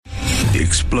the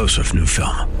explosive new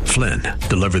film, Flynn,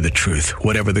 Deliver the Truth,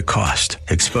 Whatever the Cost,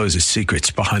 exposes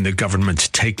secrets behind the government's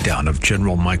takedown of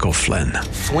General Michael Flynn.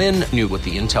 Flynn knew what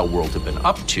the intel world had been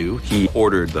up to. He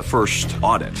ordered the first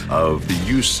audit of the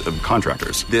use of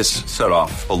contractors. This set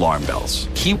off alarm bells.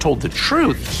 He told the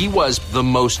truth. He was the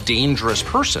most dangerous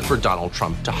person for Donald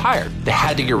Trump to hire. They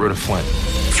had to get rid of Flynn.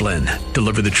 Flynn,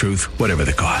 Deliver the Truth, Whatever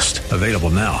the Cost. Available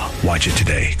now. Watch it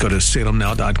today. Go to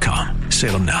salemnow.com.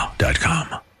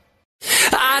 salemnow.com.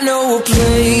 I know a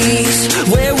place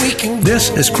where we can. This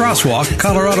is Crosswalk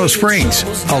Colorado Springs,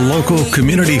 a local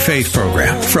community faith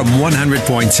program from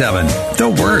 100.7 The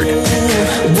Word.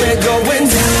 We're going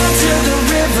down to the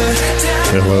river.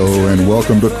 Hello and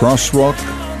welcome to Crosswalk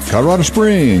Colorado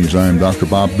Springs. I'm Dr.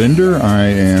 Bob Bender. I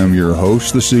am your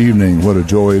host this evening. What a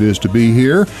joy it is to be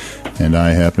here. And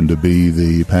I happen to be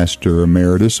the pastor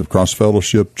emeritus of Cross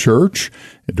Fellowship Church,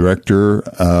 director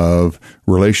of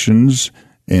relations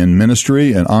in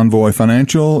ministry and Envoy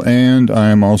Financial, and I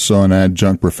am also an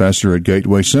adjunct professor at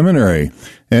Gateway Seminary.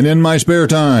 And in my spare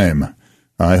time,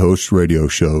 I host radio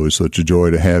shows, so it's a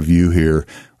joy to have you here.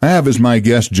 I have as my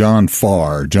guest John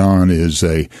Farr. John is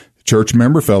a church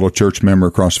member, fellow church member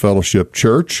of Cross Fellowship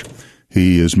Church.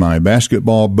 He is my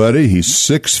basketball buddy. He's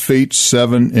 6 feet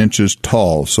 7 inches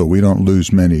tall, so we don't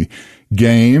lose many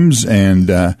games.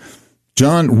 And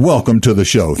John, welcome to the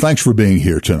show. Thanks for being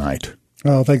here tonight.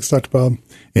 Oh, thanks, Dr. Bob.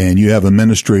 And you have a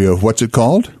ministry of, what's it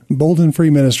called? Bold and Free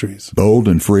Ministries. Bold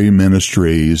and Free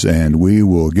Ministries, and we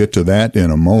will get to that in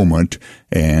a moment.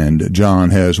 And John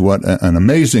has an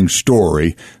amazing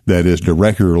story that is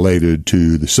directly related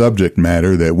to the subject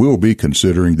matter that we'll be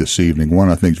considering this evening, one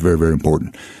I think is very, very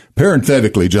important.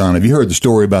 Parenthetically, John, have you heard the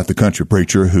story about the country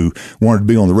preacher who wanted to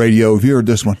be on the radio? Have you heard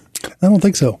this one? I don't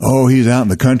think so. Oh, he's out in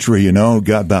the country,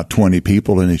 got about 20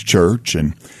 people in his church,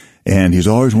 and he's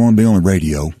always wanted to be on the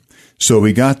radio. So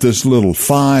we got this little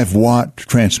 5-watt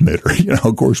transmitter.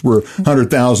 Of course, we're a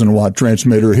 100,000-watt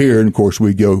transmitter here, and of course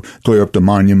we go clear up to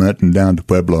Monument and down to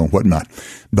Pueblo and whatnot.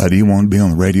 But he wanted to be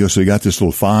on the radio, so he got this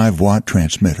little 5-watt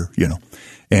transmitter,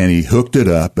 And he hooked it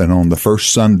up, and on the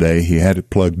first Sunday, he had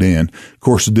it plugged in. Of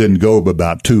course, it didn't go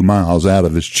about 2 miles out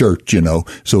of his church,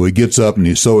 So he gets up, and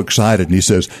he's so excited, and he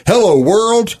says, "Hello,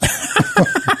 world!"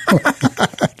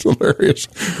 That's hilarious.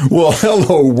 Well,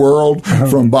 hello, world,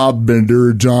 from Bob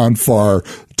Bender, John Farr,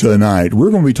 tonight. We're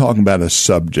going to be talking about a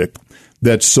subject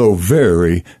that's so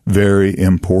very, very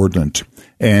important.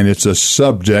 And it's a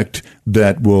subject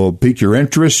that will pique your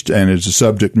interest, and it's a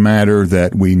subject matter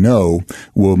that we know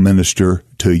will minister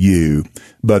to you.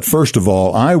 But first of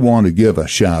all, I want to give a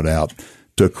shout out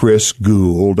to Chris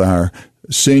Gould, our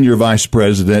Senior Vice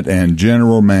President and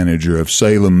General Manager of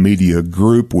Salem Media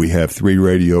Group. We have 3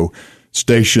 radio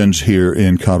stations here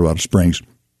in Colorado Springs.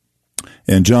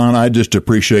 And John, I just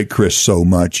appreciate Chris so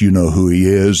much. You know who he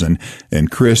is,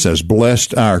 and Chris has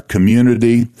blessed our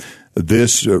community.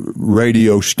 This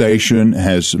radio station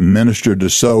has ministered to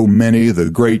so many, the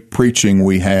great preaching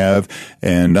we have.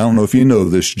 And I don't know if you know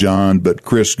this, John, but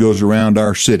Chris goes around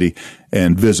our city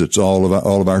and visits all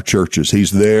of our churches.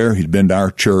 He's there. He's been to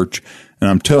our church. And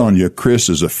I'm telling you, Chris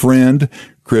is a friend.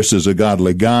 Chris is a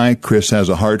godly guy. Chris has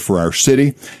a heart for our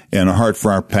city and a heart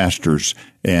for our pastors.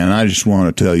 And I just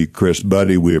want to tell you, Chris,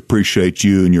 buddy, we appreciate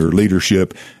you and your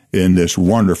leadership in this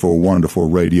wonderful, wonderful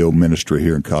radio ministry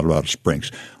here in Colorado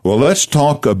Springs. Well, let's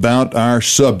talk about our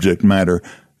subject matter.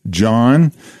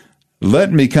 John,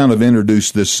 let me kind of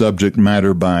introduce this subject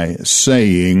matter by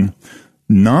saying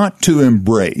not to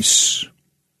embrace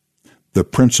the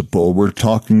principle we're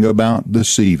talking about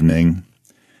this evening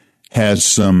has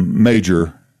some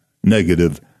major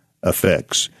negative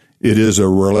effects. It is a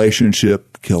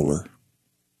relationship killer.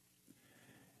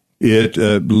 It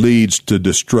leads to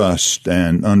distrust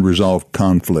and unresolved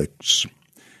conflicts.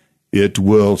 It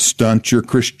will stunt your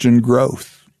Christian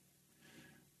growth.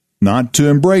 Not to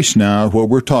embrace now, what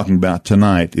we're talking about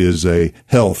tonight is a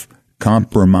health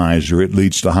compromiser. It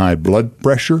leads to high blood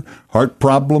pressure, heart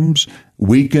problems,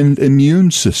 weakened immune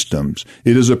systems.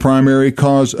 It is a primary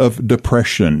cause of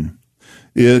depression.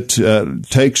 It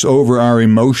takes over our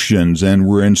emotions, and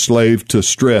we're enslaved to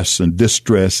stress and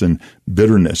distress and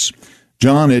bitterness.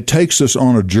 John, it takes us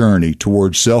on a journey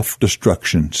towards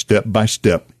self-destruction, step by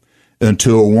step,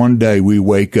 until one day we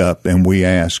wake up and we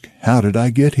ask, how did I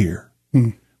get here?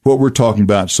 What we're talking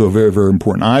about is so very, very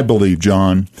important. I believe,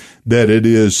 John, that it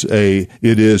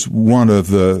is one of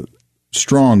the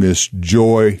strongest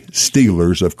joy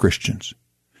stealers of Christians.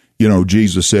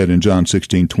 Jesus said in John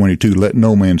 16:22, let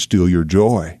no man steal your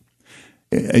joy.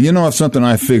 And it's something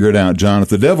I figured out, John. If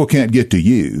the devil can't get to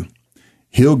you,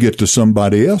 He'll get to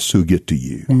somebody else who get to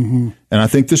you. Mm-hmm. And I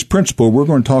think this principle we're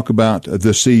going to talk about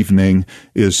this evening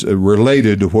is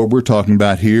related to what we're talking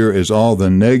about here, is all the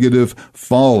negative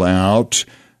fallout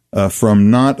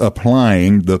from not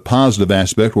applying the positive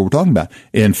aspect of what we're talking about.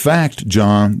 In fact,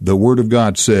 John, the Word of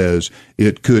God says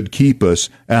it could keep us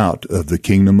out of the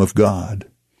kingdom of God.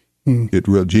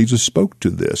 Jesus spoke to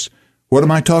this. What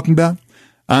am I talking about?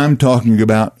 I'm talking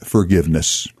about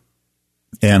forgiveness.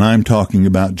 And I'm talking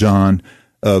about, John,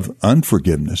 of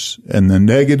unforgiveness and the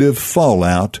negative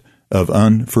fallout of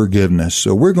unforgiveness.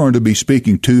 So we're going to be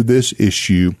speaking to this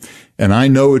issue, and I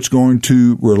know it's going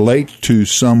to relate to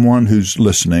someone who's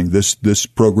listening. This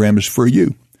program is for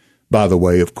you. By the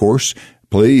way, of course,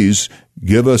 please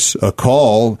give us a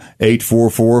call,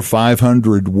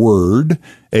 844-500-WORD,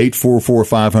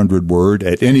 844-500-WORD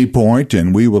at any point,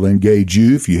 and we will engage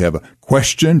you. If you have a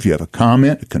question, if you have a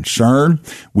comment, a concern,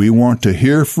 we want to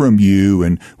hear from you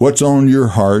and what's on your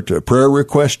heart, a prayer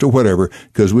request or whatever,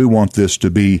 because we want this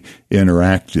to be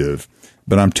interactive.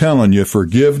 But I'm telling you,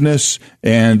 forgiveness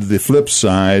and the flip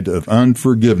side of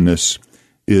unforgiveness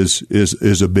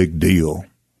is a big deal.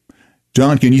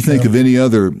 John, can you think of any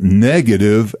other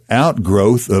negative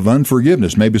outgrowth of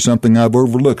unforgiveness? Maybe something I've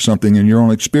overlooked, something in your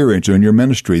own experience or in your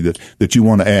ministry that you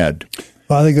want to add?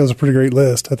 Well, I think that was a pretty great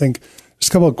list. I think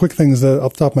just a couple of quick things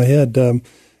off the top of my head.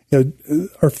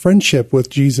 Our friendship with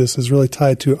Jesus is really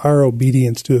tied to our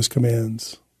obedience to his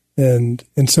commands. And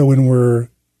so when we're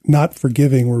not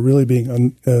forgiving, we're really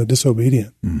being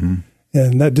disobedient. Mm-hmm.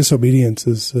 And that disobedience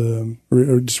is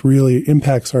just really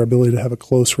impacts our ability to have a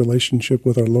close relationship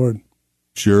with our Lord.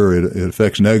 Sure, it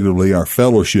affects negatively our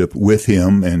fellowship with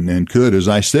him and could, as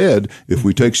I said, if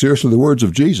we take seriously the words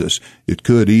of Jesus, it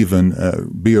could even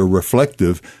be a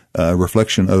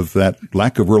reflection of that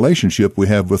lack of relationship we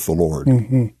have with the Lord.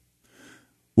 Mm-hmm.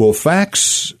 Well,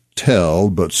 facts tell,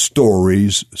 but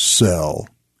stories sell.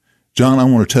 John, I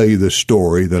want to tell you this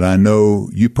story that I know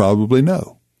you probably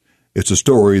know. It's a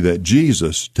story that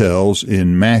Jesus tells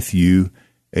in Matthew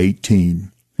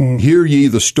 18. Hear ye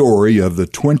the story of the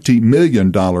 $20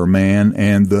 million man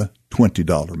and the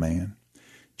 $20 man.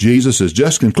 Jesus has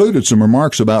just concluded some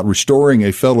remarks about restoring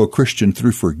a fellow Christian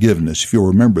through forgiveness, if you'll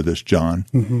remember this, John.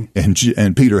 Mm-hmm.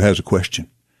 And Peter has a question.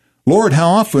 Lord, how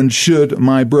often should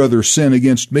my brother sin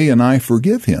against me and I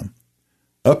forgive him?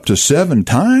 Up to 7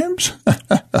 times?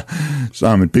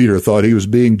 Simon Peter thought he was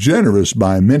being generous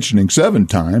by mentioning 7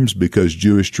 times because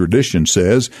Jewish tradition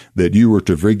says that you were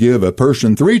to forgive a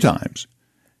person 3 times.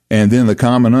 And then the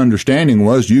common understanding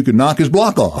was you could knock his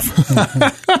block off.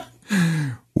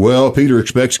 Well, Peter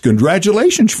expects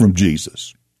congratulations from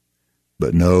Jesus.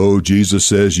 But no, Jesus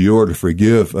says you are to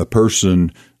forgive a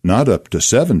person not up to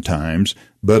 7 times,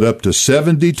 but up to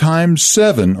 70 times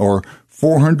 7, or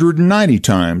 490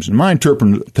 times. And my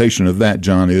interpretation of that,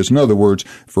 John, is, in other words,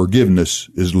 forgiveness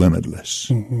is limitless.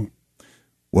 Mm-hmm.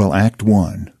 Well, Act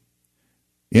 1.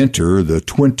 Enter the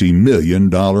 $20 million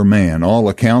man. All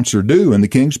accounts are due in the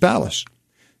king's palace.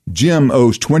 Jim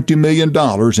owes $20 million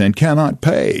and cannot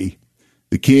pay.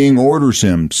 The king orders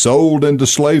him sold into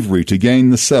slavery to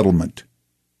gain the settlement.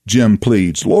 Jim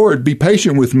pleads, Lord, be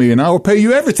patient with me and I will pay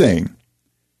you everything.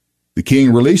 The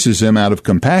king releases him out of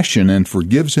compassion and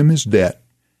forgives him his debt.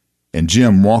 And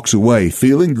Jim walks away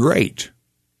feeling great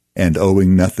and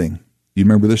owing nothing. You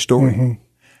remember this story? Mm-hmm.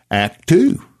 Act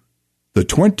 2. The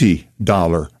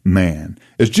 $20 man.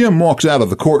 As Jim walks out of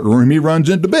the courtroom, he runs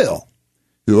into Bill,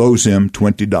 who owes him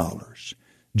 $20.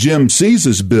 Jim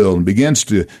seizes Bill and begins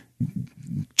to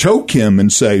choke him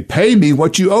and say, pay me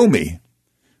what you owe me.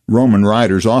 Roman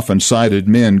writers often cited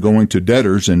men going to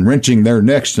debtors and wrenching their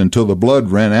necks until the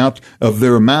blood ran out of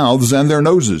their mouths and their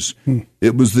noses.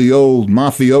 It was the old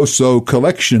mafioso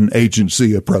collection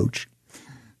agency approach.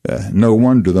 No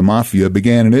wonder the mafia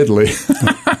began in Italy.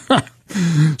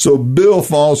 So Bill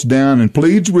falls down and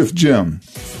pleads with Jim,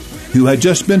 who had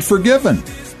just been forgiven.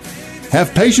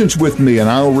 Have patience with me and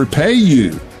I will repay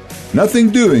you.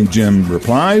 Nothing doing, Jim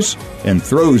replies, and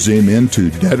throws him into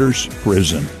debtor's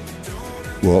prison.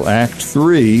 Well, Act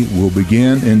 3 will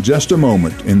begin in just a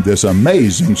moment in this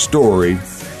amazing story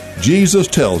Jesus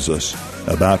tells us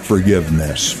about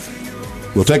forgiveness.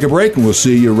 We'll take a break and we'll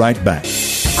see you right back.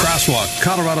 Crosswalk,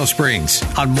 Colorado Springs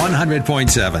on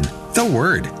 100.7, The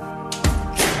Word.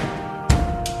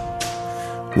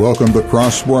 Welcome to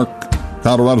Crosswalk,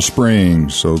 Colorado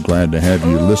Springs. So glad to have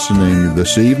you listening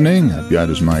this evening. I've got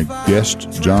as my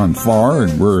guest John Farr,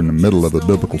 and we're in the middle of a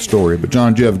biblical story. But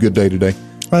John, did you have a good day today?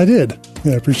 I did.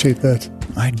 Yeah, I appreciate that.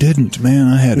 I didn't, man.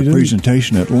 I had a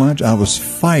presentation at lunch. I was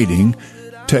fighting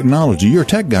technology. You're a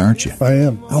tech guy, aren't you? I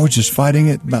am. I was just fighting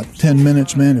it about 10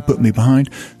 minutes, man. It put me behind.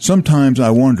 Sometimes I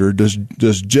wonder, does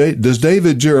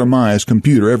David Jeremiah's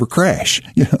computer ever crash?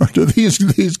 You know, do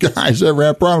these guys ever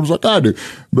have problems like I do?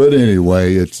 But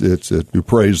anyway, we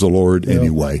praise the Lord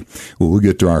anyway. Well, we'll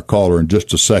get to our caller in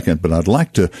just a second, but I'd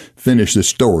like to finish this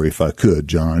story if I could,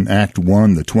 John. Act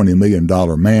 1, the $20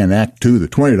 million man. Act 2, the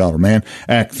 $20 man.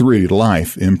 Act 3,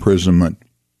 life imprisonment.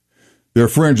 Their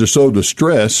friends are so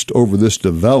distressed over this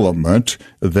development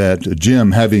that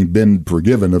Jim, having been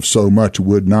forgiven of so much,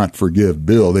 would not forgive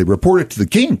Bill. They report it to the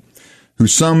king, who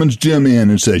summons Jim in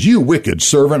and says, "You wicked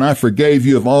servant, I forgave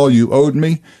you of all you owed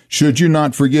me. Should you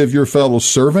not forgive your fellow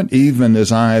servant, even as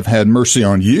I have had mercy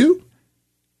on you?"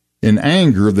 In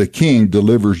anger, the king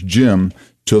delivers Jim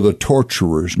to the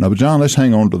torturers. Now, John, let's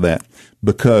hang on to that,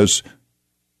 because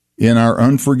in our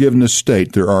unforgiveness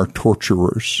state, there are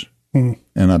torturers.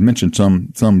 And I mentioned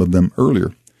some of them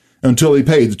earlier, until he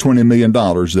paid the $20 million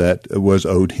that was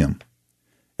owed him.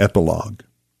 Epilogue.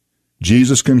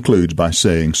 Jesus concludes by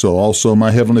saying, "So also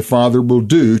my heavenly Father will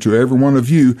do to every one of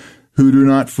you who do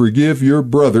not forgive your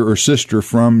brother or sister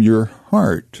from your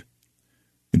heart."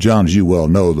 John, as you well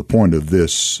know, the point of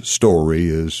this story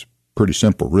is pretty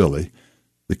simple, really.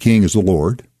 The king is the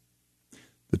Lord.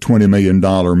 The $20 million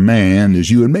man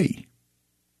is you and me.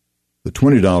 The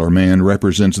 $20 man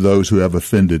represents those who have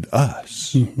offended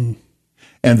us. Mm-hmm.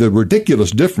 And the ridiculous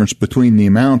difference between the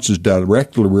amounts is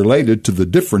directly related to the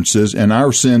differences in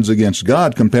our sins against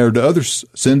God compared to other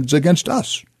sins against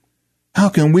us. How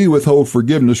can we withhold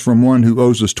forgiveness from one who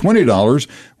owes us $20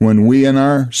 when we in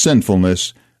our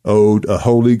sinfulness owed a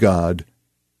holy God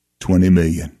 $20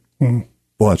 million? Mm.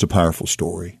 Boy, it's a powerful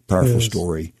story,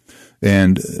 story.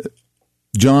 And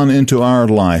John, into our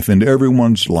life, into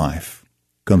everyone's life,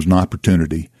 comes an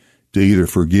opportunity to either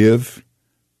forgive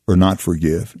or not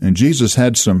forgive. And Jesus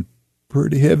had some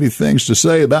pretty heavy things to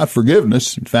say about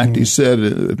forgiveness. In fact, he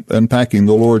said, unpacking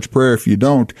the Lord's Prayer, if you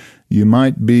don't, you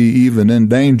might be even in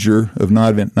danger of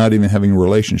not even having a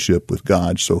relationship with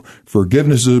God. So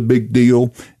forgiveness is a big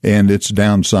deal, and its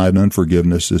downside,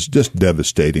 unforgiveness, is just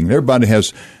devastating. Everybody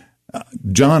has,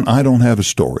 John, I don't have a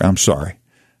story. I'm sorry.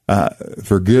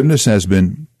 Forgiveness has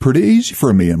been pretty easy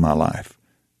for me in my life.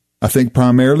 I think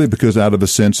primarily because out of a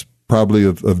sense probably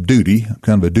of duty, I'm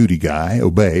kind of a duty guy,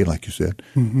 obey, like you said.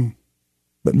 Mm-hmm.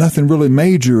 But nothing really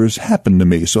major has happened to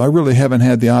me, so I really haven't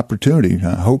had the opportunity.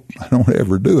 I hope I don't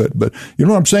ever do it. But you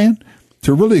know what I'm saying?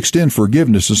 To really extend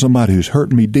forgiveness to somebody who's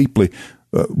hurt me deeply.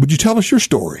 Would you tell us your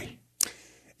story?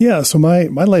 Yeah, so my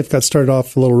life got started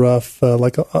off a little rough,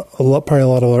 like probably a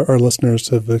lot of our listeners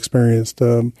have experienced.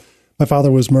 My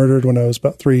father was murdered when I was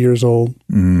about 3 years old.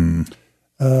 Mm.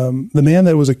 The man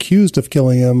that was accused of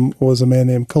killing him was a man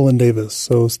named Cullen Davis.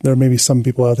 So there may be some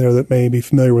people out there that may be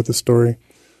familiar with the story.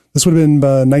 This would have been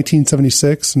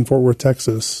 1976 in Fort Worth,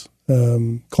 Texas.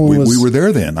 We were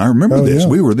there then. I remember this. Yeah.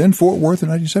 We were then Fort Worth in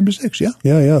 1976. Yeah.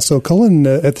 Yeah. So Cullen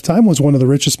at the time was one of the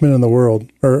richest men in the world,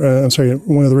 one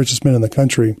of the richest men in the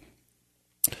country.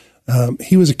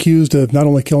 He was accused of not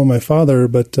only killing my father,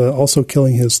 but also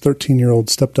killing his 13-year-old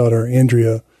stepdaughter,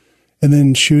 Andrea, and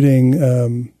then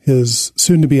shooting his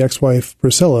soon-to-be ex-wife,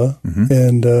 Priscilla, mm-hmm.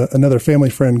 and another family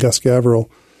friend, Gus Gavril.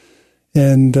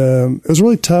 And it was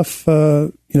really tough,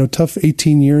 tough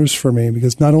 18 years for me,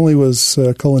 because not only was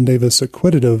Cullen Davis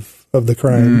acquitted of the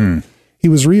crime, he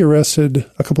was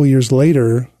rearrested a couple of years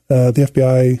later. The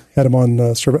FBI had him on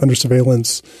under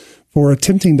surveillance for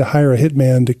attempting to hire a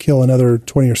hitman to kill another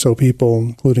 20 or so people,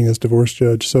 including his divorce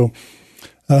judge. So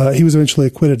he was eventually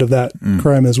acquitted of that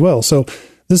crime as well. So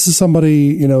this is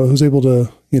somebody, who's able to,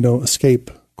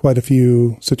 escape quite a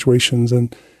few situations.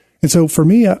 And so for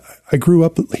me, I grew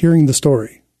up hearing the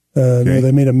story. Okay.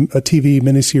 They made a TV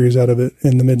miniseries out of it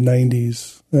in the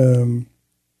mid-'90s.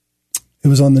 It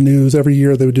was on the news every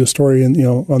year. They would do a story, on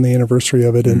the anniversary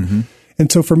of it.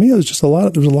 And so for me, it was just there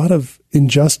was a lot of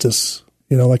injustice,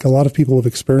 like a lot of people have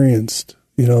experienced.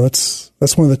 That's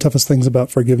one of the toughest things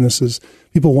about forgiveness is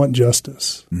people want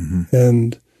justice. Mm-hmm.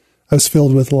 And I was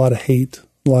filled with a lot of hate,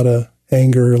 a lot of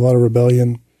anger, a lot of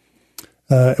rebellion.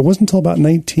 It wasn't until about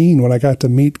 19 when I got to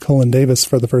meet Cullen Davis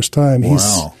for the first time.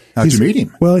 Wow. How'd you meet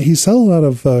him? Well, he settled out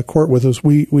of court with us.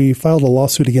 We filed a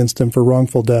lawsuit against him for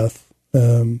wrongful death.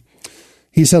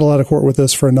 He settled out of court with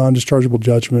us for a non-dischargeable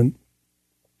judgment.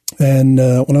 And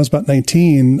when I was about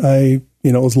 19, I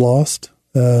was lost.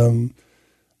 Knew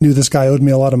this guy owed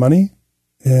me a lot of money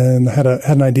and had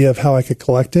an idea of how I could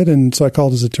collect it. And so I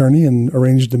called his attorney and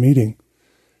arranged a meeting.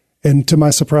 And to my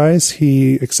surprise,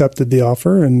 he accepted the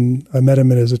offer, and I met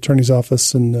him at his attorney's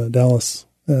office in Dallas.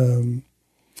 And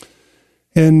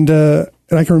I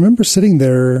can remember sitting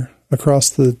there across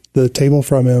the table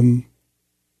from him,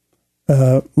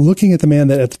 looking at the man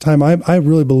that at the time I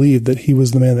really believed that he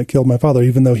was the man that killed my father,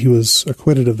 even though he was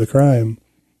acquitted of the crime.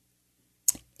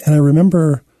 And I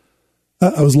remember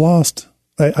I was lost.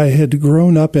 I had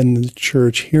grown up in the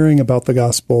church hearing about the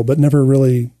gospel, but never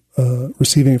really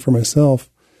receiving it for myself.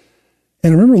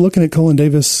 And I remember looking at Colin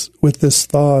Davis with this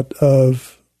thought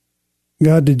of,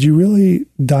 God, did you really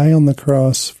die on the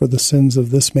cross for the sins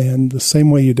of this man the same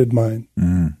way you did mine?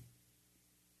 Mm.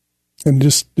 And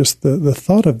just the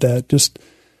thought of that,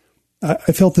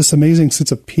 I felt this amazing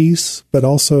sense of peace, but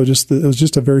also it was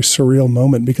just a very surreal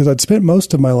moment, because I'd spent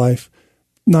most of my life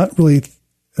not really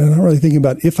thinking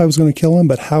about if I was going to kill him,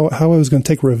 but how I was going to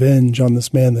take revenge on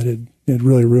this man that had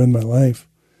really ruined my life.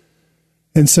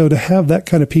 And so to have that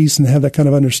kind of peace and have that kind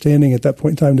of understanding at that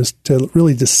point in time, to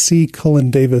really see Colin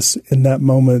Davis in that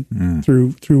moment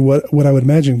through what I would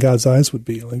imagine God's eyes would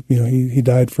be like. He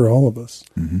died for all of us.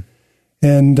 Mm-hmm.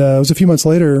 And it was a few months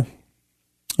later,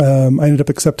 I ended up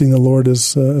accepting the Lord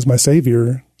as my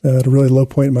Savior at a really low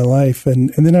point in my life,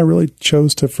 and then I really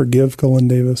chose to forgive Colin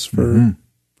Davis for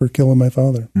killing my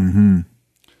father. Mm-hmm. And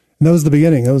that was the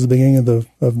beginning. That was the beginning of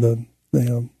the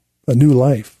a new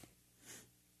life.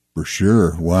 For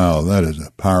sure. Wow, that is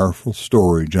a powerful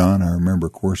story, John. I remember,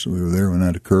 of course, we were there when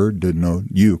that occurred. Didn't know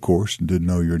you, of course, and didn't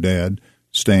know your dad,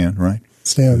 Stan, right?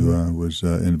 Stan. Who was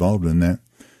involved in that.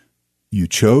 You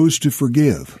chose to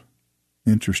forgive.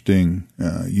 Interesting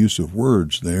use of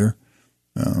words there.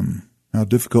 How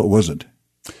difficult was it?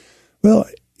 Well,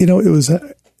 it was...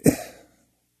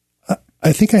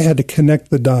 I think I had to connect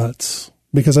the dots,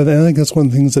 because I think that's one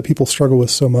of the things that people struggle with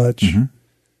so much. Mm-hmm.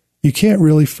 You can't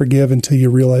really forgive until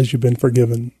you realize you've been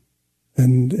forgiven.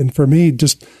 And for me,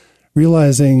 just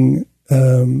realizing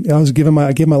I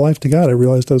gave my life to God, I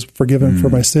realized I was forgiven for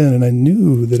my sin, and I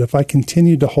knew that if I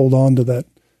continued to hold on to that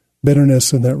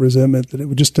bitterness and that resentment, that it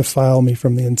would just defile me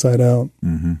from the inside out.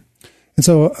 Mm-hmm. And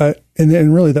so,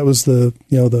 and really, that was the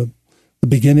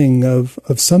beginning of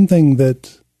something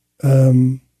that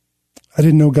I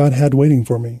didn't know God had waiting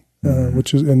for me,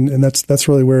 which is, and that's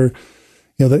really where.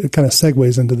 That kind of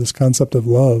segues into this concept of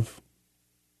love.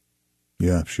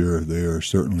 Yeah, sure. They are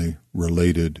certainly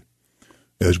related.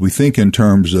 As we think in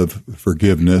terms of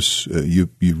forgiveness, you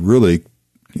really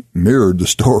mirrored the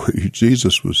story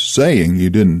Jesus was saying.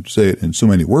 You didn't say it in so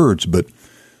many words, but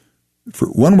for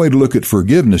one way to look at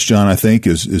forgiveness, John, I think,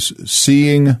 is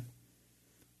seeing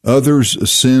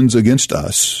others' sins against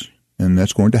us, and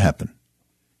that's going to happen,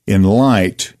 in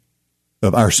light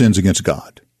of our sins against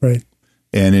God. Right.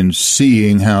 And in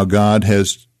seeing how God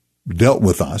has dealt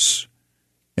with us,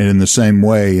 and in the same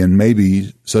way, and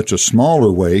maybe such a smaller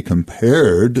way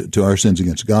compared to our sins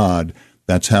against God,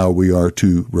 that's how we are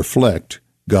to reflect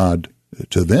God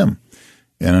to them.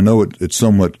 And I know it's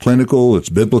somewhat clinical, it's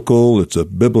biblical, it's a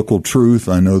biblical truth.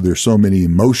 I know there's so many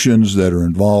emotions that are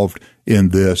involved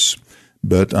in this,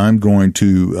 but I'm going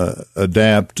to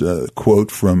adapt a quote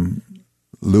from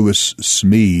Lewis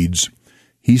Smedes.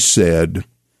 He said,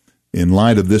 in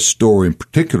light of this story in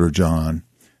particular, John,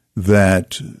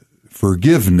 that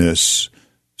forgiveness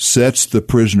sets the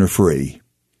prisoner free.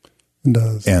 It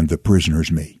does. And the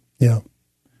prisoner's me. Yeah.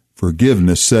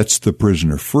 Forgiveness sets the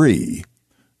prisoner free,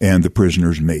 and the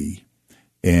prisoner's me.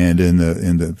 And in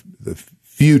the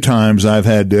few times I've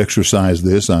had to exercise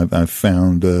this, I've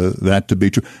found that to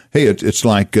be true. Hey, it's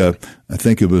like, I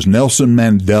think it was Nelson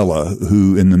Mandela,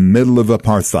 who in the middle of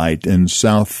apartheid in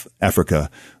South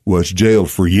Africa was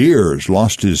jailed for years,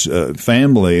 lost his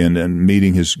family and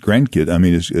meeting his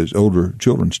his older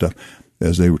children stuff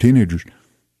as they were teenagers.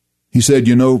 He said,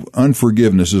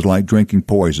 unforgiveness is like drinking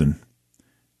poison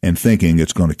and thinking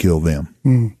it's going to kill them.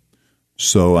 Mm.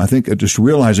 So I think just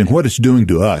realizing what it's doing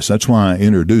to us, that's why I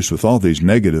introduced with all these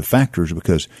negative factors,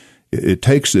 because it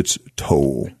takes its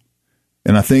toll.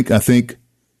 And I think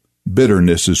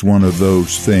bitterness is one of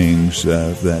those things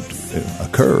that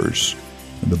occurs.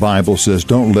 The Bible says,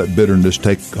 don't let bitterness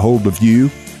take hold of you.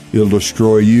 It'll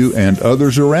destroy you and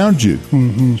others around you.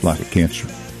 Mm-hmm. It's like a cancer.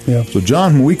 Yeah. So,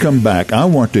 John, when we come back, I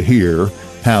want to hear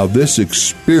how this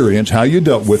experience, how you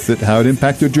dealt with it, how it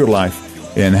impacted your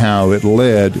life, and how it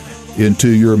led into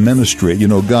your ministry.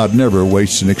 God never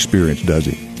wastes an experience, does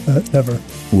he? Never.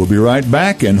 We'll be right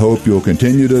back and hope you'll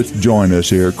continue to join us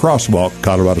here at Crosswalk,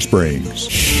 Colorado Springs.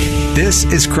 This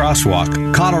is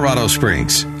Crosswalk, Colorado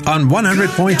Springs on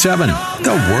 100.7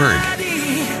 The Word.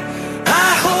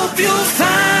 I hope you'll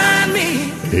find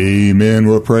me. Amen.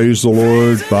 Well, praise the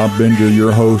Lord. Bob Bender,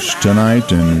 your host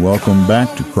tonight, and welcome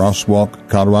back to Crosswalk,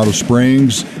 Colorado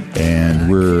Springs. And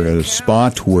we're at a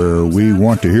spot where we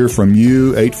want to hear from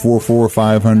you,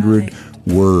 844-500-1019,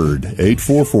 WORD,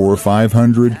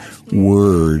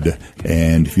 844-500-WORD.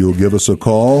 And if you'll give us a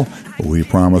call, we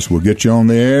promise we'll get you on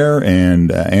the air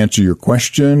and answer your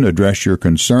question, address your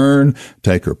concern,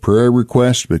 take a prayer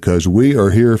request, because we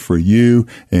are here for you,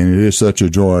 and it is such a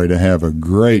joy to have a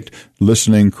great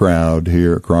listening crowd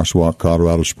here at Crosswalk,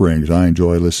 Colorado Springs. I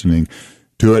enjoy listening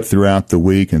to it throughout the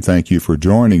week, and thank you for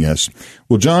joining us.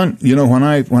 Well, John, you know, when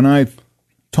I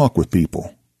talk with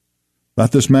people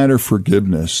about this matter of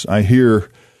forgiveness, I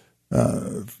hear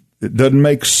it doesn't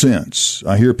make sense.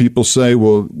 I hear people say,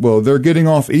 well, they're getting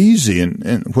off easy,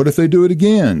 and what if they do it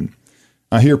again?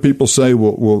 I hear people say,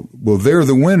 well, they're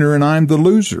the winner and I'm the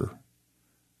loser.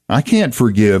 I can't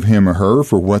forgive him or her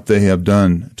for what they have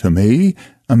done to me.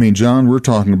 I mean, John, we're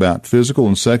talking about physical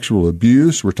and sexual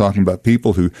abuse. We're talking about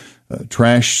people who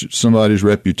trash somebody's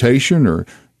reputation or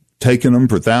taken them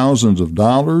for thousands of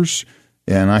dollars.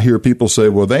 And I hear people say,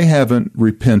 well, they haven't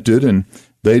repented and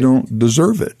they don't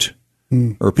deserve it.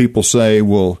 Or people say,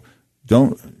 well,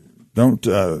 don't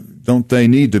they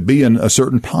need to be in a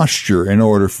certain posture in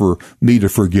order for me to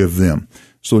forgive them?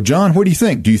 So, John, what do you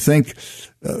think? Do you think,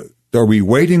 are we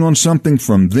waiting on something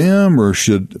from them, or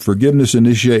should forgiveness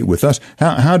initiate with us?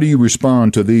 How do you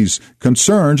respond to these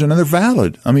concerns? And they're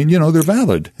valid. I mean, you know, they're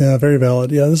valid. Yeah, very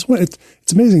valid. Yeah,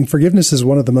 it's amazing. Forgiveness is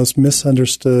one of the most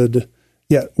misunderstood,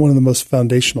 yet one of the most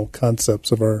foundational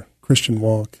concepts of our Christian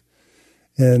walk.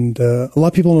 And a lot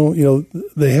of people don't, you know,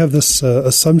 they have this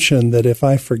assumption that if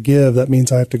I forgive, that means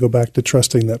I have to go back to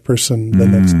trusting that person the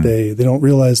next day. They don't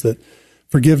realize that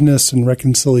forgiveness and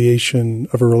reconciliation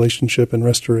of a relationship and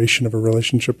restoration of a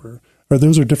relationship are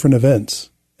those are different events.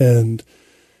 And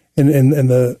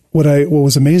what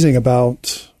was amazing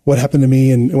about what happened to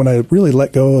me, and when I really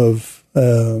let go of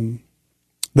the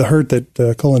hurt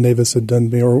that Cullen Davis had done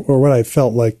to me, or what I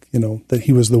felt like, you know, that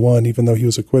he was the one, even though he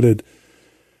was acquitted.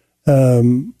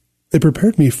 It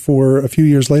prepared me for a few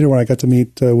years later when I got to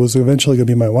meet was eventually going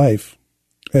to be my wife.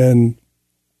 And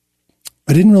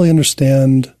I didn't really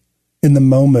understand in the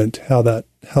moment how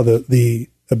the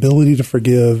ability to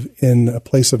forgive in a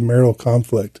place of marital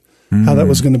conflict, how that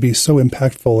was going to be so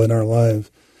impactful in our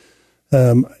lives.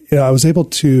 You know, I was able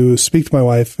to speak to my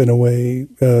wife in a way,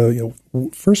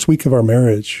 first week of our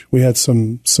marriage, we had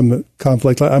some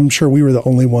conflict. I'm sure we were the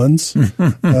only ones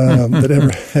that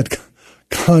ever had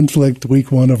conflict week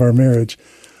one of our marriage.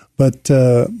 But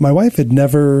my wife had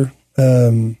never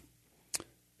had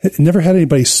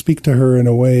anybody speak to her in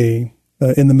a way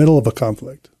in the middle of a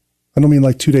conflict. I don't mean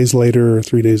like 2 days later or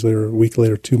 3 days later, or a week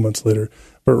later, 2 months later,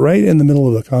 but right in the middle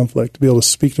of the conflict, to be able to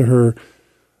speak to her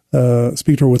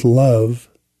with love,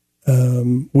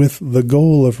 with the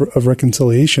goal of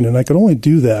reconciliation. And I could only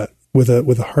do that with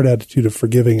a heart attitude of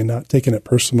forgiving and not taking it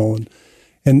personal.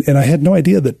 And I had no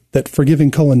idea that forgiving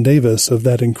Cullen Davis of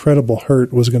that incredible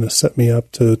hurt was going to set me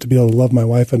up to be able to love my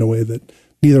wife in a way that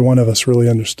neither one of us really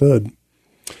understood.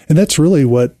 And that's really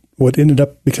what ended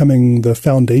up becoming the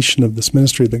foundation of this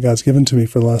ministry that God's given to me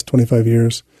for the last 25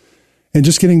 years. And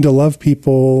just getting to love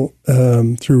people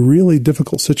through really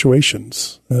difficult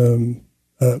situations,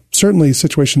 certainly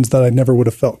situations that I never would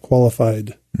have felt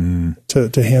qualified to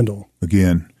handle.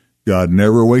 Again, God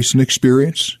never wastes an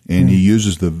experience, and He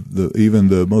uses even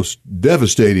the most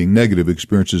devastating negative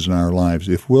experiences in our lives,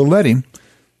 if we'll let Him,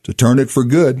 to turn it for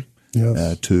good.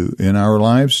 Yes. In our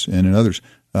lives and in others.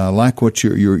 Like what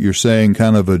you're saying,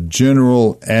 kind of a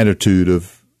general attitude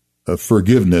of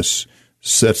forgiveness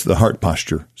sets the heart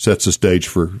posture, sets the stage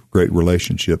for great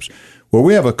relationships. Well,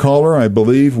 we have a caller. I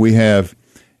believe we have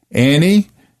Annie.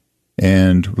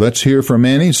 And let's hear from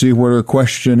Annie, see what her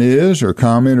question is, or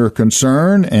comment, or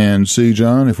concern, and see,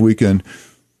 John, if we can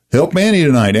help Annie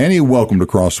tonight. Annie, welcome to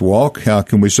Crosswalk. How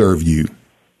can we serve you?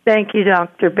 Thank you,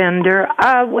 Dr. Bender.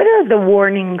 What are the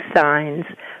warning signs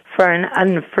for an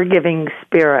unforgiving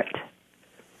spirit?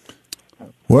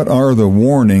 What are the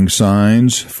warning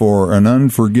signs for an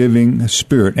unforgiving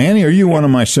spirit? Annie, are you one of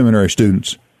my seminary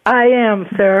students? I am,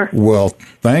 sir. Well,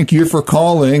 thank you for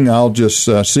calling. I'll just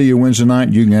see you Wednesday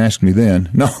night. You can ask me then.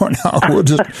 No,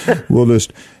 we'll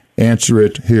just answer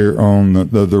it here on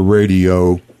the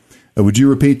radio. Would you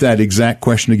repeat that exact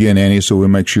question again, Annie, so we'll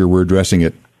make sure we're addressing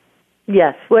it?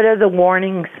 Yes. What are the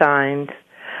warning signs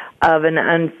of an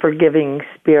unforgiving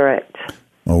spirit?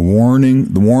 The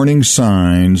warning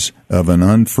signs of an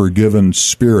unforgiven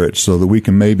spirit, so that we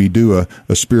can maybe do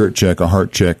a spirit check, a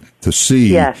heart check, to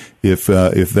see if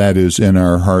that is in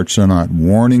our hearts or not.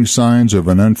 Warning signs of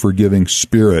an unforgiving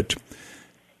spirit.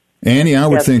 Annie, I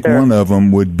would think one of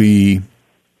them would be,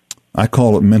 I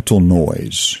call it mental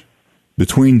noise.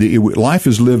 Life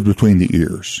is lived between the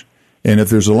ears. And if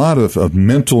there's a lot of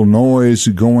mental noise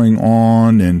going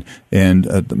on and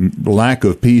the lack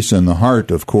of peace in the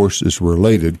heart, of course, is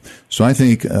related. So I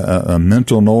think a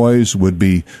mental noise would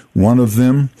be one of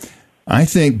them. I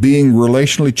think being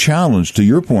relationally challenged, to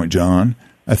your point, John,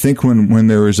 I think when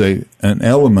there is an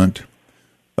element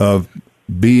of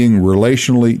being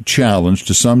relationally challenged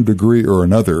to some degree or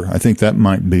another, I think that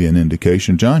might be an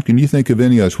indication. John, can you think of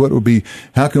any others? What would be,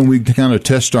 how can we kind of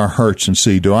test our hearts and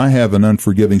see, do I have an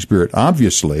unforgiving spirit?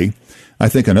 Obviously, I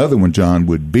think another one, John,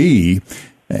 would be,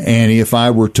 Annie, if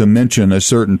I were to mention a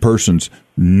certain person's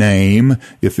name,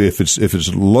 if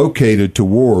it's located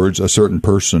towards a certain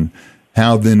person,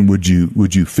 how then would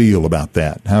you feel about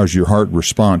that? How's your heart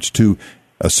response to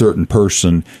a certain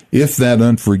person if that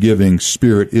unforgiving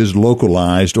spirit is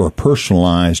localized or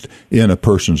personalized in a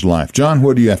person's life? John,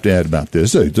 what do you have to add about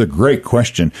this? It's a great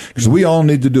question because we all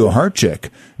need to do a heart check.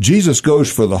 Jesus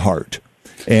goes for the heart,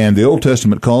 and the Old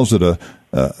Testament calls it an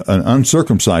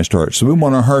uncircumcised heart. So we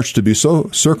want our hearts to be so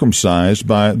circumcised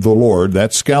by the Lord,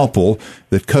 that scalpel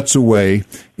that cuts away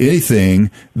anything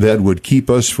that would keep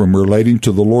us from relating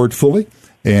to the Lord fully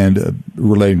and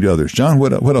relating to others. John,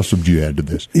 what else would you add to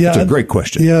this? Yeah, it's a great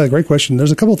question. Yeah, great question.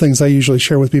 There's a couple of things I usually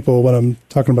share with people when I'm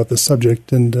talking about this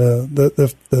subject, and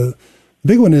the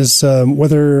big one is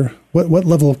what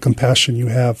level of compassion you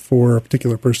have for a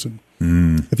particular person.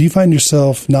 If you find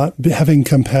yourself not having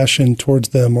compassion towards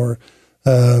them, or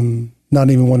not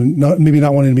wanting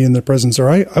to be in their presence,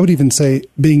 or I would even say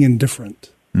being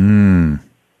indifferent.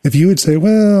 If you would say,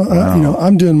 well,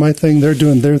 I'm doing my thing, they're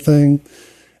doing their thing,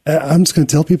 I'm just going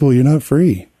to tell people you're not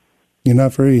free. You're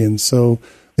not free. And so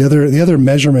the other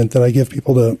measurement that I give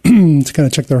people to to kind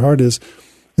of check their heart is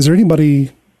there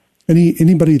anybody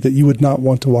that you would not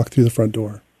want to walk through the front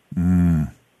door?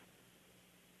 And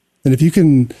if you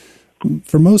can,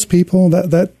 for most people,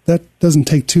 that doesn't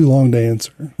take too long to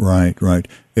answer. Right.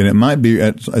 And it might be,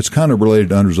 it's kind of related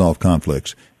to unresolved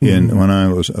conflicts. When I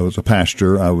was a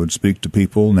pastor, I would speak to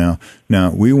people. Now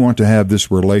we want to have this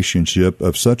relationship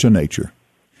of such a nature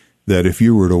that if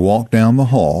you were to walk down the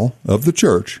hall of the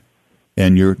church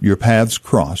and your paths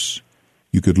cross,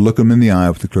 you could look them in the eye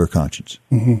with a clear conscience.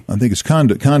 I think it's kind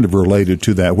of related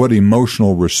to that. What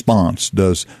emotional response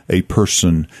does a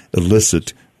person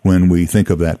elicit when we think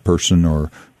of that person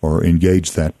or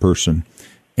engage that person?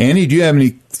 Annie, do you have any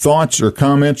thoughts or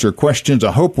comments or questions?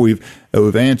 I hope we've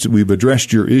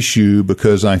addressed your issue,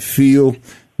 because I feel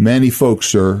many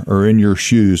folks are in your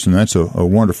shoes, and that's a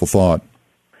wonderful thought.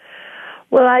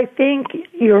 Well, I think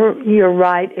you're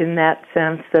right in that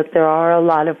sense that there are a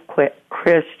lot of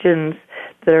Christians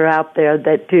that are out there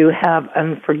that do have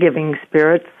unforgiving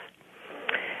spirits,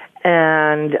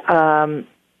 and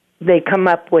they come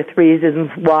up with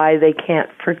reasons why they can't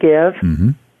forgive.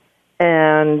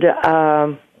 And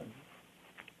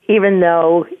even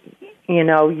though,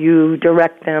 you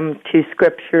direct them to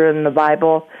Scripture and the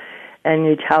Bible, and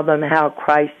you tell them how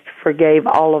Christ forgave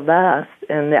all of us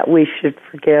and that we should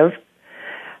forgive,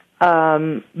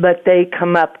 but they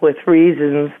come up with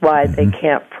reasons why they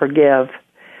can't forgive.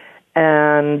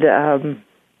 And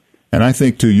I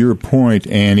think, to your point,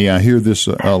 Annie, I hear this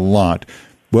a lot.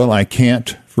 Well, I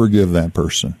can't forgive that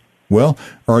person. Well,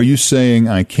 are you saying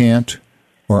I can't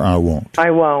or I won't?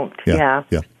 I won't, yeah.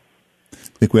 I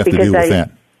think we have to deal with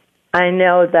that. I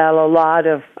know that a lot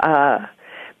of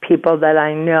people that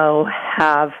I know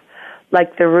have,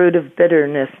 like, the root of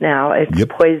bitterness now. It's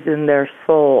poisoned their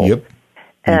soul. Hebrews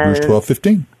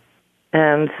 12:15.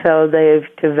 And so they've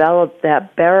developed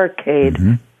that barricade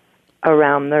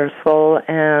around their soul,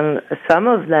 and some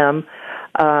of them,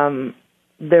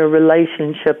 their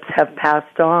relationships have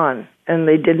passed on, and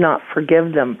they did not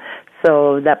forgive them.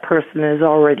 So that person is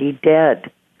already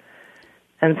dead.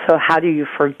 And so how do you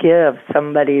forgive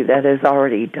somebody that has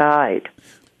already died?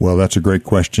 Well, that's a great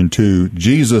question, too.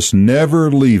 Jesus never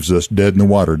leaves us dead in the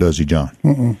water, does he,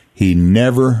 John? He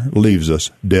never leaves us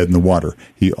dead in the water.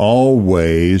 He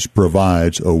always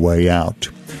provides a way out.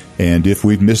 And if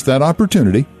we've missed that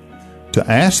opportunity to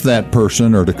ask that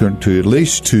person, or to at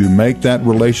least to make that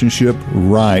relationship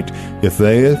right, if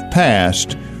they have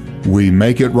passed, we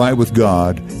make it right with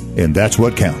God, and that's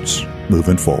what counts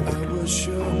moving forward.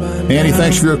 Annie,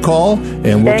 thanks for your call,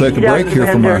 and we'll take a break here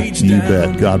from our, you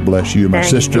bet, God bless you, my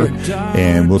sister,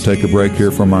 and we'll take a break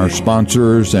here from our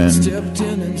sponsors, and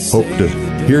hope to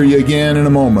hear you again in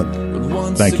a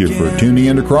moment. Thank you for tuning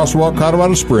in to Crosswalk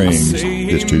Colorado Springs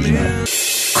this Tuesday night.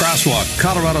 Crosswalk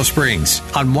Colorado Springs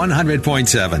on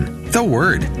 100.7 The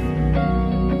Word.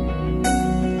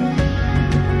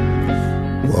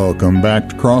 Welcome back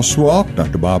to Crosswalk.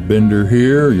 Dr. Bob Bender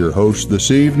here, your host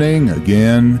this evening.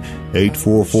 Again,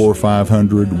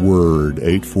 844-500-WORD,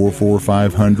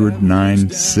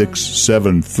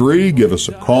 844-500-9673. Give us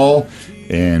a call,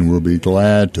 and we'll be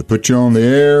glad to put you on the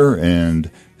air and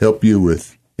help you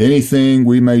with anything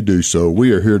we may do so.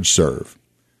 We are here to serve.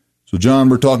 So, John,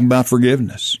 we're talking about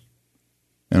forgiveness.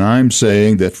 And I'm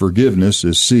saying that forgiveness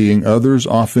is seeing others'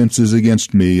 offenses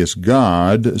against me as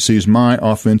God sees my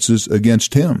offenses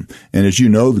against him. And as you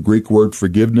know, the Greek word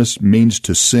forgiveness means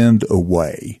to send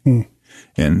away.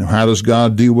 And how does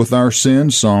God deal with our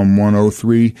sins? Psalm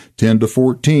 103,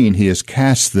 10-14. He has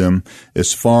cast them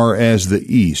as far as the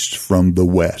east from the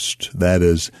west. That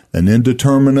is an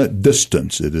indeterminate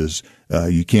distance. It is,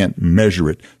 you can't measure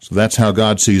it. So that's how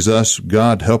God sees us.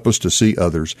 God, help us to see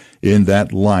others in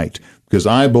that light. Because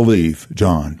I believe,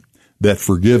 John, that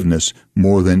forgiveness,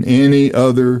 more than any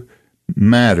other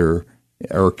matter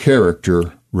or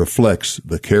character, reflects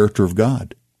the character of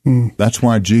God. That's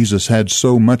why Jesus had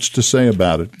so much to say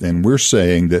about it. And we're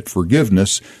saying that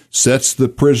forgiveness sets the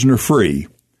prisoner free.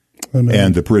 Amen.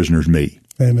 And the prisoner's me.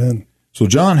 Amen. So,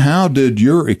 John, how did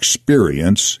your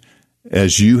experience,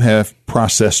 as you have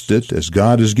processed it, as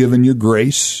God has given you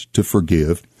grace to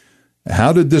forgive,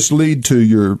 how did this lead to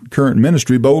your current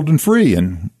ministry, Bold and Free,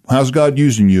 and how's God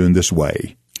using you in this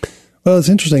way? Well, it's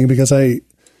interesting because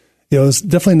it's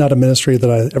definitely not a ministry that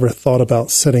I ever thought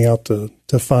about setting out to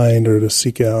find or to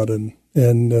seek out. And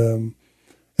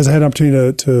as I had an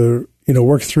opportunity to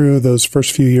work through those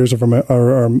first few years of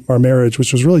our marriage,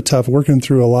 which was really tough, working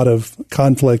through a lot of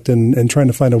conflict and trying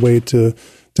to find a way to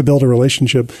build a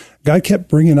relationship, God kept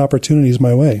bringing opportunities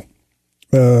my way.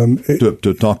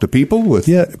 To talk to people with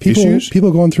issues?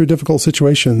 People going through difficult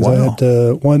situations. Wow. I had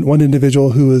one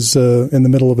individual who was in the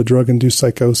middle of a drug-induced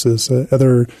psychosis,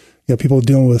 other people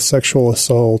dealing with sexual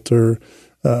assault or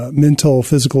mental,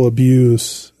 physical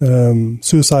abuse,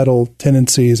 suicidal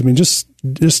tendencies. I mean, just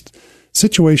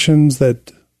situations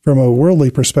that, from a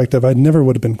worldly perspective, I never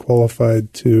would have been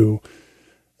qualified to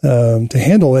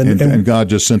handle. And God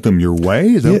just sent them your way?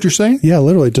 Is that what you're saying? Yeah,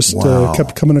 literally. Just wow.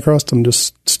 Kept coming across them,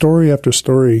 just story after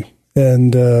story.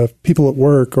 And people at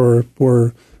work or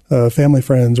family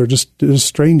friends or just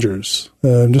strangers.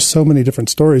 Just so many different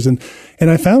stories. And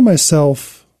I found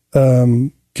myself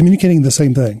communicating the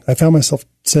same thing. I found myself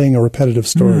saying a repetitive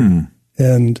story.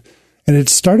 And it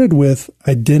started with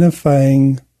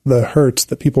identifying the hurts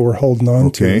that people were holding on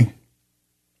to.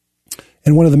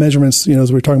 And one of the measurements,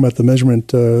 as we were talking about the measurement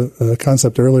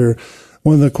concept earlier,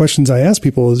 one of the questions I ask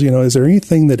people is, is there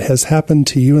anything that has happened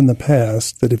to you in the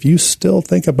past that if you still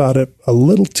think about it a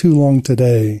little too long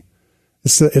today,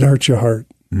 it hurts your heart?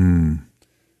 And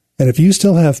if you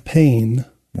still have pain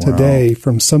today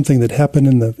from something that happened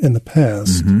in the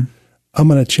past, I'm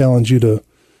going to challenge you to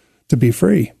be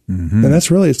free. And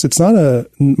that's really, it's not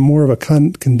more of a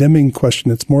condemning question.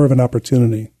 It's more of an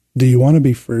opportunity. Do you want to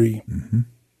be free?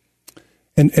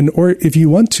 Or if you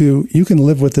want to, you can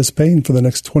live with this pain for the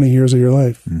next 20 years of your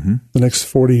life, the next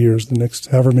 40 years, the next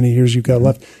however many years you've got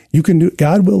left. You can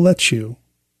God will let you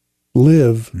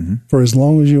live for as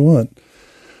long as you want.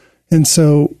 And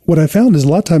so what I found is a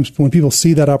lot of times when people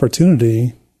see that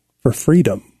opportunity for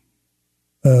freedom,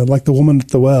 like the woman at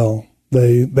the well,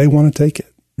 they want to take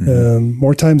it.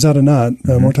 More times out of not,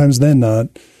 more times than not,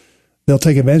 they'll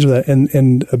take advantage of that.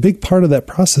 And a big part of that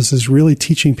process is really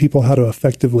teaching people how to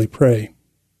effectively pray.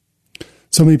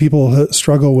 So many people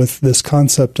struggle with this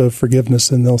concept of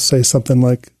forgiveness, and they'll say something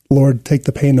like, Lord, take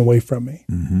the pain away from me.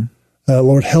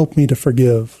 Lord, help me to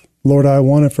forgive. Lord, I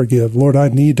want to forgive. Lord, I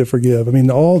need to forgive. I mean,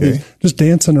 all these, just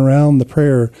dancing around the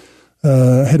prayer.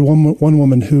 I had one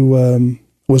woman who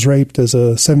was raped as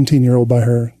a 17-year-old by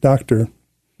her doctor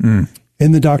in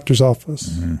the doctor's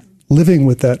office, living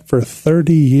with that for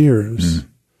 30 years.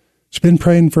 She's been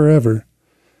praying forever.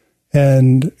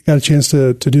 And got a chance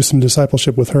to do some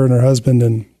discipleship with her and her husband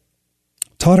and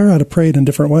taught her how to pray in a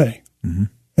different way. And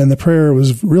the prayer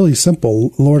was really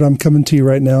simple. Lord, I'm coming to you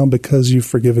right now because you've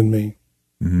forgiven me.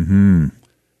 And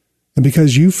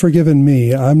because you've forgiven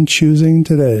me, I'm choosing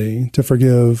today to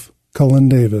forgive Cullen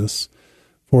Davis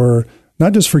for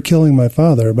not just for killing my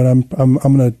father, but I'm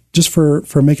going to just for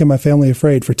making my family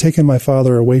afraid, for taking my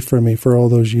father away from me for all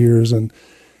those years. And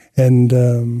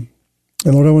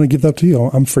Lord, I want to give that up to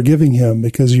you. I'm forgiving him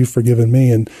because you've forgiven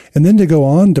me. And then to go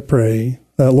on to pray,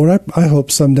 Lord, I hope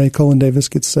someday Cullen Davis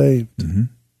gets saved.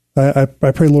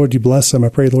 I pray, Lord, you bless him. I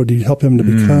pray, Lord, you help him to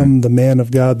become the man of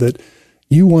God that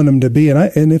you want him to be.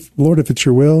 And if it's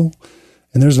your will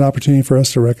and there's an opportunity for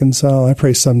us to reconcile, I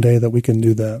pray someday that we can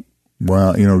do that.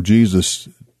 Well, Jesus,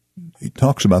 he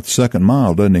talks about the second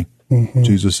mile, doesn't he?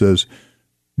 Jesus says,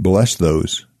 bless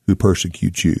those who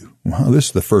persecute you. Wow, this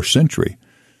is the first century.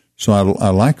 So I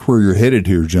like where you're headed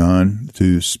here, John,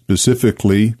 to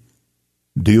specifically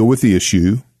deal with the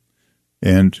issue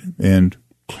and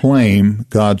claim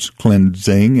God's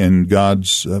cleansing and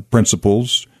God's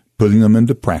principles, putting them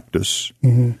into practice.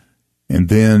 Mm-hmm. And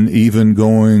then even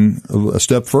going a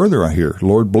step further, I hear,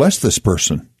 Lord, bless this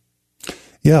person.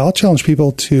 Yeah, I'll challenge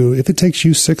people to, if it takes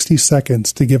you 60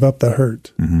 seconds to give up the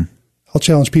hurt, mm-hmm. I'll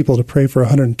challenge people to pray for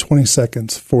 120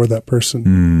 seconds for that person.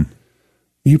 Mm.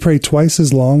 You pray twice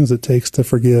as long as it takes to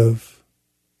forgive.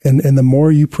 And the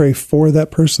more you pray for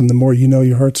that person, the more you know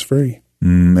your heart's free.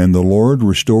 And the Lord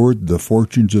restored the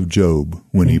fortunes of Job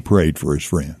when he prayed for his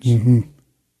friends. Mm-hmm.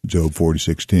 Job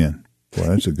 46:10.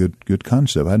 Well, that's a good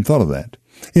concept. I hadn't thought of that.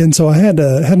 And so I had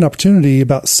an opportunity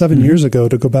about 7 years ago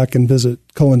to go back and visit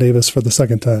Colin Davis for the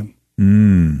second time.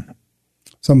 Mm.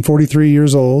 So I'm 43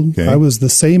 years old. Okay. I was the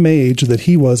same age that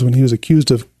he was when he was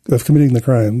accused of committing the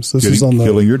crimes. This was on the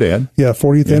killing your dad. Yeah,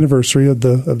 40th anniversary of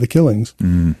the killings.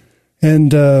 Mm.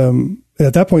 And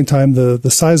at that point in time,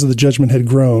 the size of the judgment had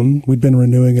grown. We'd been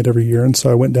renewing it every year, and so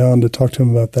I went down to talk to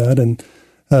him about that. And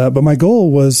but my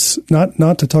goal was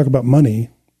not to talk about money.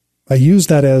 I used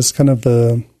that as kind of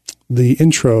the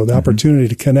intro, the opportunity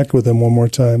to connect with him one more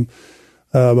time.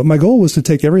 But my goal was to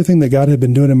take everything that God had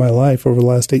been doing in my life over the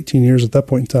last 18 years at that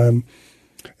point in time.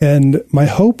 And my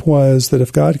hope was that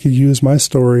if God could use my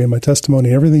story and my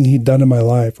testimony, everything he'd done in my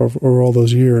life over all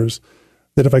those years,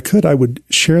 that if I could, I would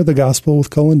share the gospel with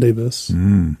Colin Davis,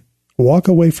 walk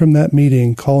away from that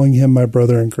meeting calling him my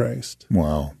brother in Christ.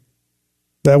 Wow.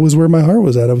 That was where my heart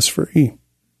was at. I was free.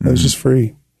 I was just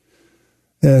free.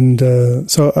 And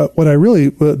what I really,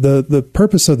 the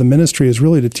purpose of the ministry is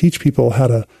really to teach people how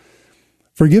to,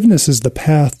 forgiveness is the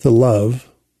path to love.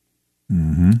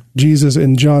 Mm-hmm. Jesus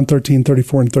in John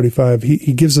 13:34 and 35,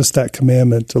 he gives us that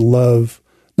commandment to love,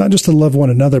 not just to love one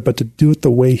another, but to do it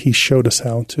the way he showed us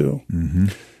how to. Mm-hmm.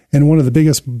 And one of the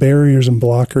biggest barriers and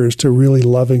blockers to really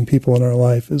loving people in our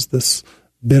life is this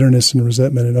bitterness and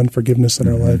resentment and unforgiveness in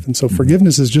our life. And so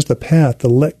forgiveness is just a path to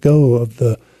let go of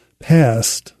the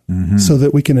past so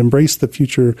that we can embrace the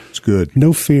future. It's good.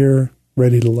 No fear,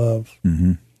 ready to love.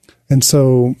 Mm-hmm. And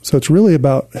so it's really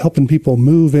about helping people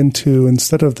move into,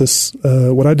 instead of this,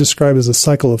 what I describe as a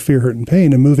cycle of fear, hurt, and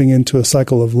pain, and moving into a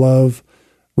cycle of love,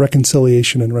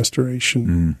 reconciliation, and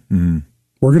restoration. Mm-hmm.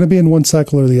 We're going to be in one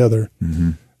cycle or the other.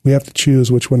 Mm-hmm. We have to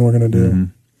choose which one we're going to do. Mm-hmm.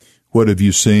 What have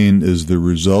you seen as the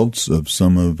results of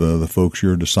some of the folks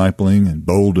you're discipling and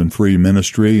Bold and Free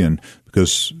Ministry? And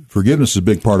because forgiveness is a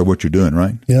big part of what you're doing,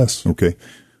 right? Yes. Okay.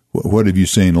 What have you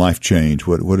seen life change?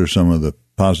 What are some of the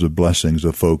positive blessings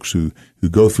of folks who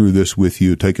go through this with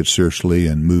you, take it seriously,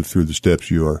 and move through the steps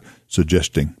you are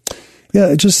suggesting? Yeah,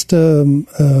 it just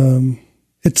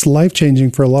it's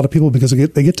life-changing for a lot of people because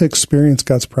they get to experience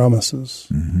God's promises.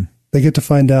 Mm-hmm. They get to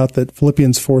find out that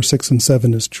Philippians 4, 6, and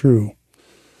 7 is true.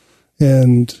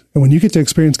 And when you get to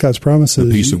experience God's promises,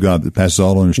 the peace of God that passes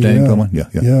all understanding, yeah.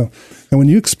 And when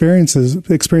you experience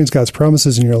God's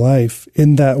promises in your life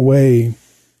in that way,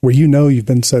 where you know you've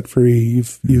been set free,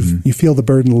 you feel the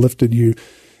burden lifted,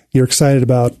 you're excited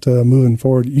about moving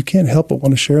forward. You can't help but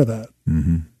want to share that.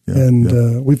 Mm-hmm. Yeah,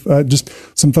 and we've just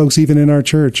some folks even in our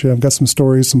church. I've got some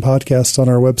stories, some podcasts on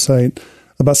our website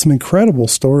about some incredible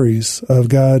stories of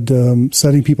God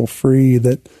setting people free.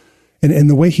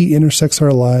 And the way He intersects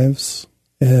our lives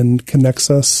and connects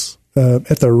us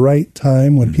at the right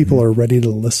time when people are ready to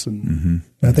listen. Mm-hmm.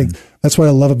 And I think that's what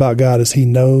I love about God is He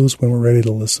knows when we're ready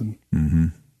to listen. Mm-hmm.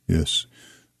 Yes.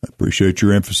 I appreciate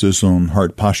your emphasis on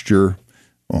heart posture,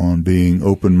 on being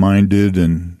open-minded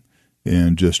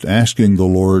and just asking the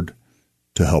Lord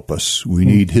to help us. We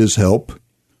need His help,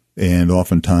 and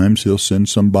oftentimes He'll send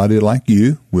somebody like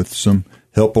you with some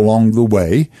help along the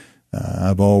way.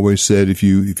 I've always said if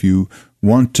you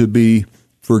want to be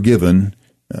forgiven,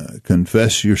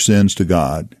 confess your sins to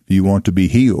God. If you want to be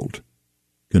healed,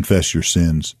 confess your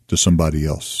sins to somebody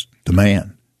else, to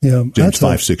man. Yeah, James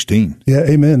 5:16. Yeah,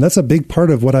 amen. That's a big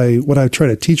part of what I try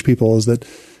to teach people is that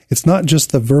it's not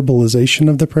just the verbalization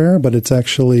of the prayer, but it's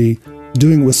actually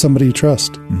doing it with somebody you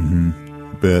trust.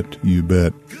 Mm-hmm. You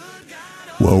bet.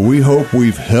 Well, we hope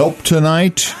we've helped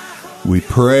tonight. We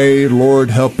pray, Lord,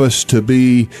 help us to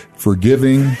be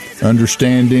forgiving,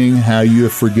 understanding how you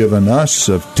have forgiven us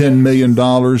of $10 million,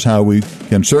 how we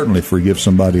can certainly forgive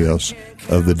somebody else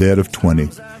of the debt of 20.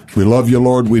 We love you,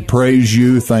 Lord. We praise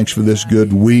you. Thanks for this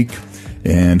good week.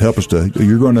 And help us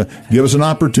you're going to give us an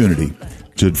opportunity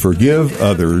to forgive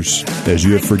others as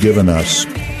you have forgiven us.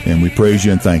 And we praise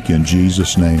you and thank you in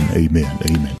Jesus' name. Amen.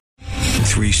 Amen.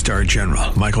 3-star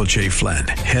general Michael J. Flynn,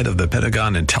 head of the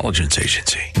Pentagon Intelligence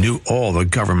Agency, knew all the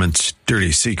government's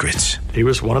dirty secrets. He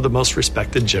was one of the most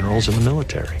respected generals in the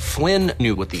military. Flynn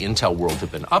knew what the intel world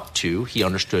had been up to. He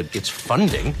understood its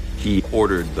funding. He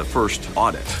ordered the first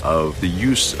audit of the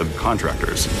use of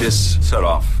contractors. This set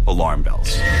off alarm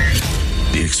bells.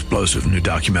 The explosive new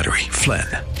documentary, Flynn,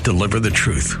 Deliver the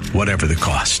Truth, Whatever the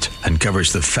Cost,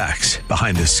 uncovers the facts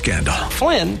behind this scandal.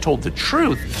 Flynn told the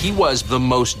truth. He was the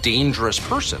most dangerous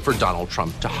person for Donald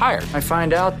Trump to hire. I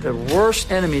find out the worst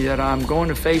enemy that I'm going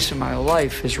to face in my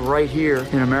life is right here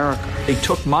in America. They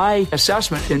took my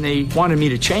assessment and they wanted me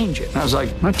to change it. And I was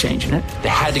like, I'm not changing it. They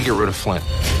had to get rid of Flynn.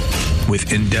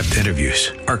 With in-depth interviews,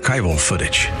 archival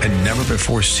footage, and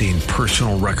never-before-seen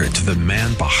personal records of the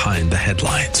man behind the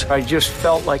headlines. I just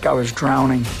felt like I was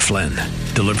drowning. Flynn,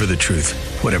 Deliver the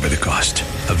Truth, Whatever the Cost.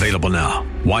 Available now.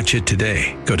 Watch it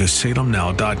today. Go to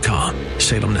salemnow.com.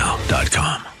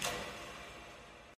 salemnow.com.